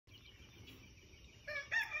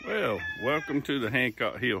Well, welcome to the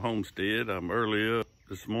Hancock Hill Homestead. I'm early up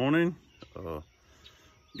this morning.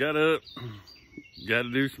 Got up, got to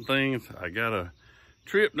do some things. I got a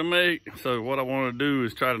trip to make. So what I want to do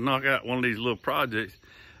is try to knock out one of these little projects.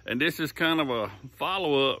 And this is kind of a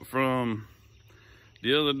follow-up from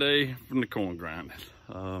the other day from the corn grinding.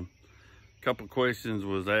 A couple of questions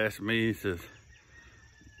was asked me. He says,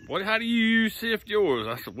 how do you sift yours?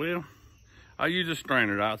 I said, well, I use a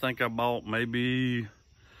strainer. I think I bought maybe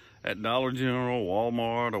at Dollar General,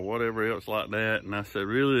 Walmart, or whatever else like that. And I said,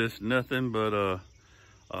 really, it's nothing but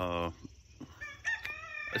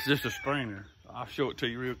it's just a strainer. I'll show it to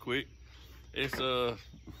you real quick. It's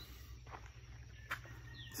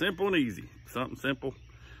simple and easy, something simple.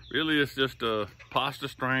 Really, it's just a pasta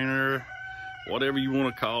strainer, whatever you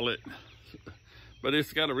want to call it. But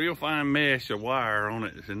it's got a real fine mesh of wire on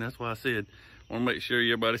it, and that's why I said I want to make sure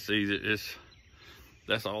everybody sees it.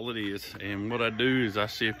 That's all it is. And what I do is I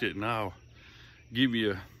sift it, and I'll give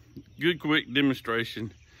you a good quick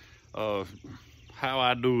demonstration of how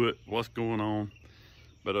I do it, what's going on.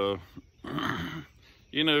 But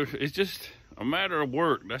you know, it's just a matter of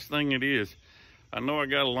work. That's the thing it is. I know I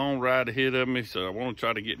got a long ride ahead of me, so I want to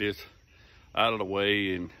try to get this out of the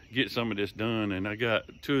way and get some of this done. And I got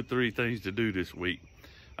 2 or 3 things to do this week.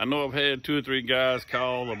 I know I've had 2 or 3 guys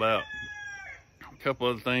call about a couple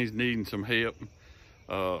other things needing some help.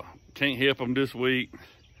 Can't help them this week.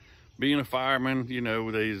 Being a fireman, you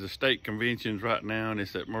know, there's the state conventions right now, and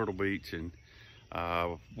it's at Myrtle Beach, and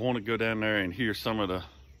I want to go down there and hear some of the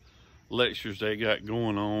lectures they got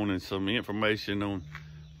going on and some information on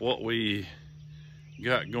what we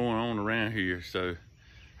got going on around here. So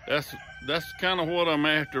that's kind of what I'm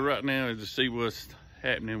after right now, is to see what's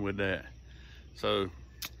happening with that. So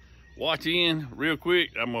watch in real quick.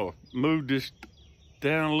 I'm gonna move this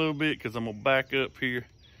down a little bit because I'm gonna back up here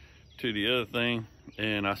to the other thing.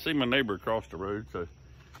 And I see my neighbor across the road, so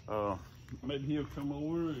maybe he'll come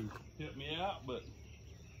over and help me out. But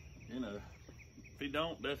you know, if he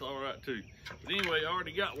don't, that's all right too. But anyway, I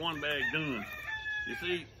already got one bag done. You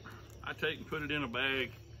see, I take and put it in a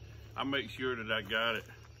bag. I make sure that I got it,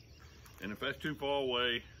 and if that's too far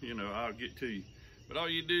away, you know, I'll get to you. But all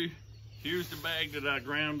you do, here's the bag that I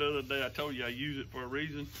ground the other day. I told you I use it for a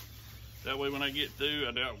reason. That way when I get through,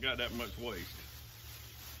 I don't got that much waste.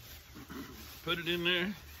 Put it in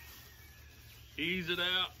there, ease it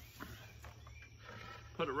out,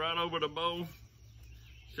 put it right over the bowl,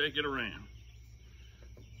 shake it around.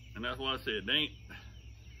 And that's why I said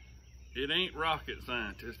it ain't rocket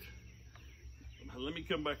scientist. Let me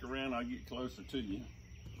come back around, I'll get closer to you.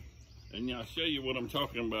 And I'll show you what I'm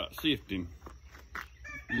talking about, sifting.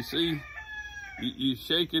 You see, you're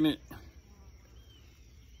shaking it,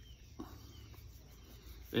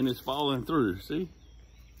 and it's falling through, see?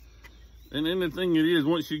 And then the thing it is,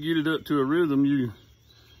 once you get it up to a rhythm,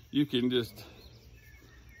 you can just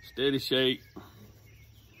steady shake,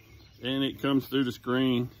 and it comes through the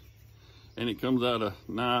screen, and it comes out a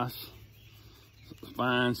nice,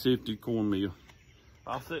 fine sifted cornmeal.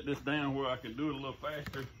 I'll set this down where I can do it a little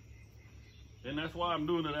faster, and that's why I'm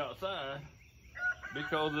doing it outside,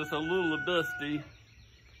 because it's a little dusty.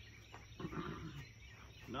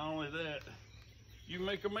 Not only that, you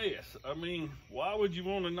make a mess. I mean, why would you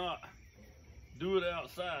want to not do it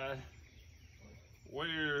outside,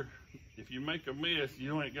 where if you make a mess,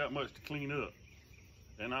 you ain't got much to clean up?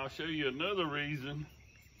 And I'll show you another reason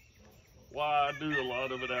why I do a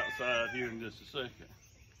lot of it outside here in just a second.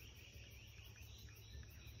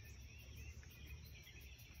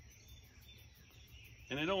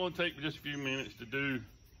 And it don't want to take just a few minutes to do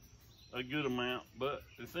a good amount, but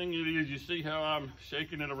the thing it is, you see how I'm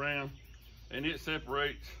shaking it around, and it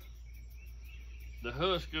separates the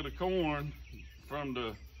husk of the corn from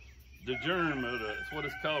the germ of it's what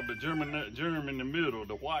it's called, the germ in the middle,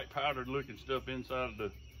 the white powdered looking stuff inside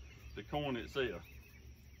of the corn itself.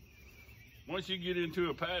 Once you get into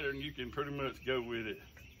a pattern, you can pretty much go with it.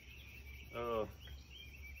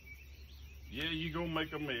 Yeah, you're gonna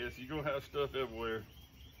make a mess, you're gonna have stuff everywhere.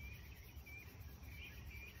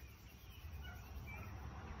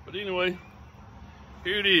 But anyway,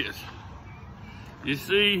 here it is. You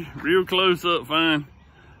see, real close up fine,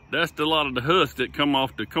 that's a lot of the husk that come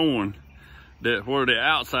off the corn, that where the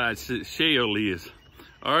outside shell is.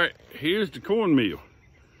 All right, here's the cornmeal.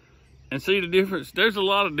 And see the difference? There's a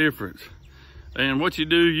lot of difference. And what you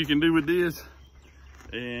do, you can do with this,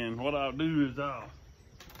 and what I'll do is I'll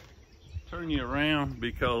turn you around,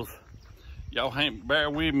 because y'all ain't bear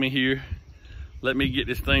with me here. Let me get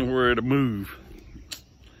this thing where it'll move.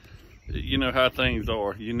 You know how things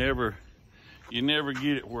are. You never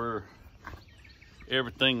get it where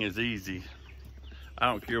everything is easy. I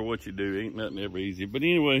don't care what you do, ain't nothing ever easy. But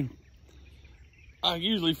anyway, I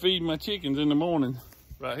usually feed my chickens in the morning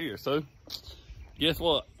right here. So guess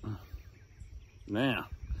what? Now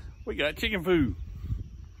we got chicken food.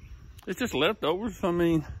 It's just leftovers. I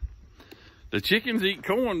mean, the chickens eat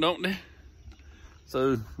corn, don't they?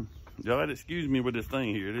 So y'all had to excuse me with this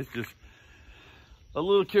thing here. It's just a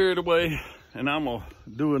little carried away, and I'm gonna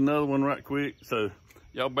do another one right quick. So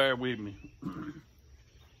y'all bear with me.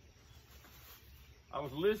 I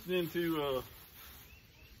was listening to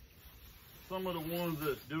some of the ones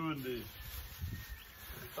that's doing the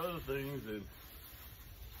other things, and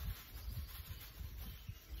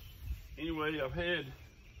anyway, I've had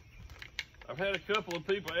a couple of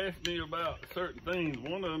people ask me about certain things.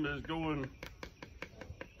 One of them is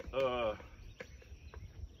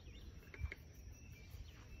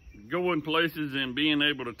going places and being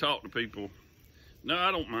able to talk to people. No,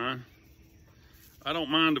 I don't mind. I don't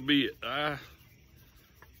mind to be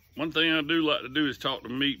one thing I do like to do is talk to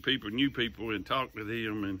meet people, new people, and talk to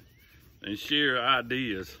them and share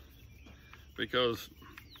ideas. Because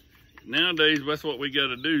nowadays, that's what we got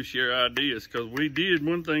to do, share ideas. Because we did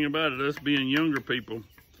one thing about it, us being younger people,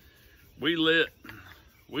 we let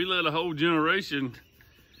a whole generation,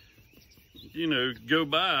 you know, go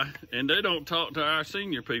by, and they don't talk to our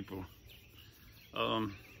senior people. Who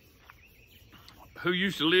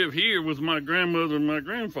used to live here was my grandmother and my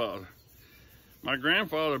grandfather. My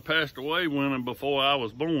grandfather passed away before I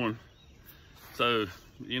was born. So,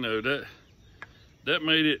 you know, that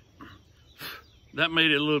made it a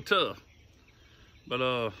little tough.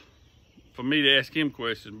 But for me to ask him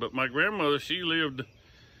questions. But my grandmother, she lived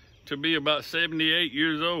to be about 78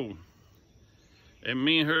 years old. And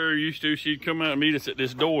me and her she'd come out and meet us at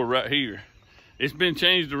this door right here. It's been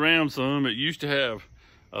changed around some. It used to have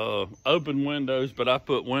open windows, but I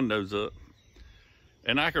put windows up.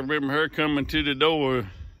 And I can remember her coming to the door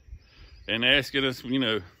and asking us, you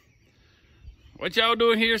know, what y'all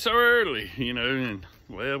doing here so early? You know, and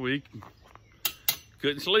well, we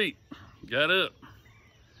couldn't sleep. Got up.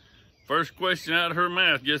 First question out of her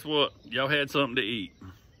mouth, guess what? Y'all had something to eat.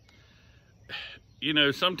 You know,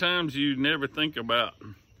 sometimes you never think about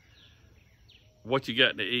what you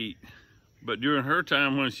got to eat. But during her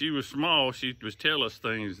time when she was small, she was tell us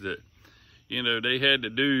things that, you know, they had to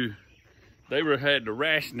do. They had the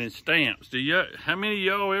rationing stamps. How many of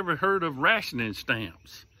y'all ever heard of rationing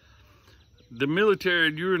stamps? The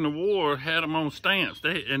military during the war had them on stamps.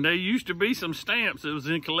 And there used to be some stamps that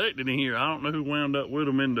was collected in here. I don't know who wound up with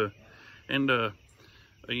them in the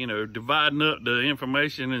you know, dividing up the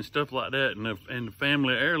information and stuff like that, and the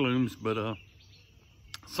family heirlooms. But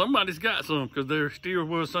somebody's got some, because there still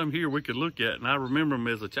was some here we could look at, and I remember them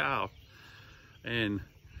as a child. And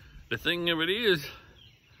the thing of it is,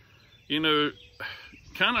 you know,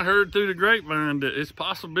 kind of heard through the grapevine that it's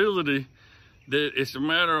possibility that it's a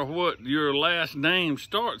matter of what your last name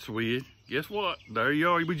starts with. Guess what? There you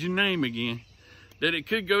are with your name again. That it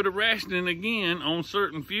could go to rationing again on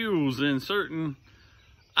certain fuels and certain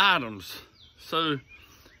items. So,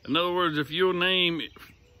 in other words, if your name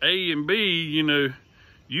A and B, you know,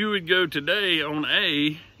 you would go today on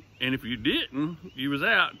A, and if you didn't, you was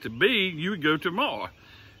out to B, you would go tomorrow.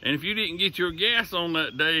 And if you didn't get your gas on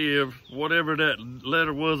that day of whatever that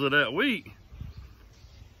letter was of that week,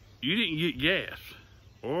 you didn't get gas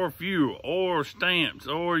or fuel or stamps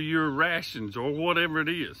or your rations or whatever it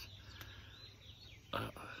is.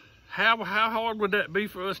 How hard would that be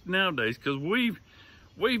for us nowadays? Because we've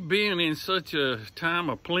been in such a time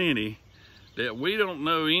of plenty that we don't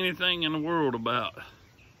know anything in the world about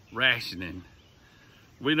rationing.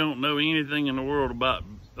 We don't know anything in the world about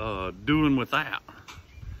doing without.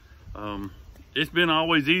 It's been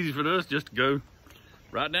always easy for us just to go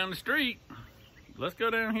right down the street. Let's go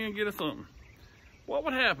down here and get us something. What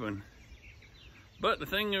would happen? But the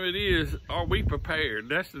thing of it is, are we prepared?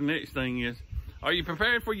 That's the next thing is, are you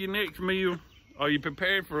prepared for your next meal? Are you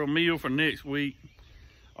prepared for a meal for next week?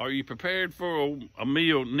 Are you prepared for a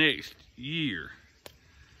meal next year?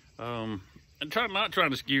 I'm not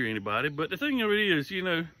trying to scare anybody, but the thing of it is, you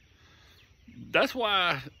know, that's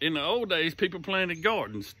why in the old days people planted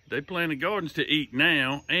gardens. They planted gardens to eat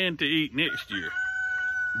now and to eat next year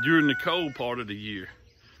during the cold part of the year.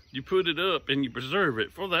 You put it up and you preserve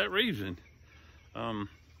it for that reason.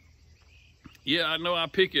 Yeah, I know I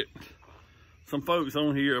pick at some folks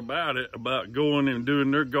on here about it, about going and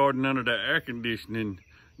doing their garden under that air conditioning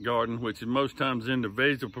garden, which is most times in the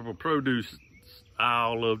vegetable produce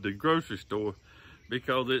aisle of the grocery store,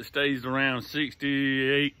 because it stays around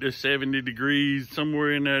 68 to 70 degrees,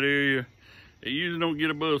 somewhere in that area. It usually don't get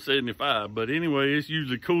above 75, but anyway, it's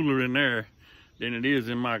usually cooler in there than it is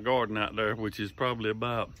in my garden out there, which is probably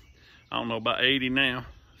about, I don't know, about 80 now.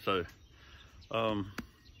 So,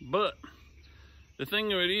 but the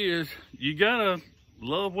thing of it is, you gotta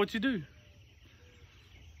love what you do.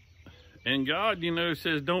 And God, you know,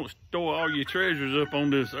 says don't store all your treasures up on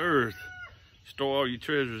this earth. Store all your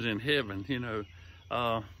treasures in heaven, you know.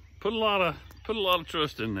 Put a lot of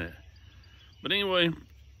trust in that. But anyway,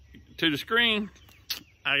 to the screen,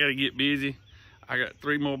 I gotta get busy. I got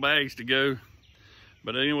 3 more bags to go.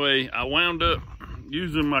 But anyway, I wound up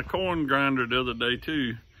using my corn grinder the other day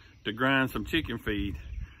too to grind some chicken feed.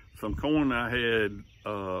 Some corn I had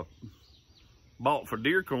bought for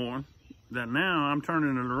deer corn that now I'm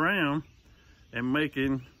turning it around and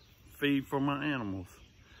making feed for my animals.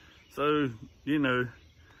 So, you know,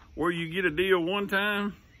 where you get a deal one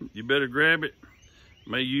time, you better grab it.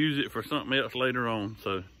 May use it for something else later on.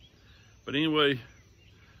 So, but anyway,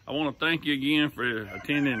 I want to thank you again for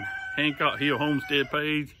attending Hancock Hill Homestead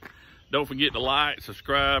page. Don't forget to like,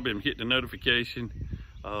 subscribe, and hit the notification.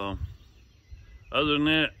 Other than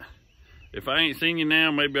that, if I ain't seen you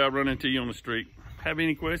now, maybe I'll run into you on the street. Have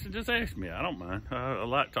any questions, just ask me. I don't mind. I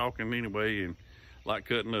like talking anyway and like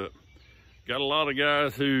cutting up. Got a lot of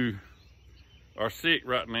guys who are sick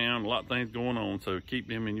right now and a lot of things going on, so keep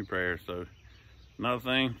them in your prayers. So another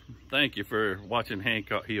thing, thank you for watching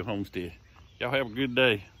Hancock Hill Homestead. Y'all have a good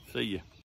day. See ya.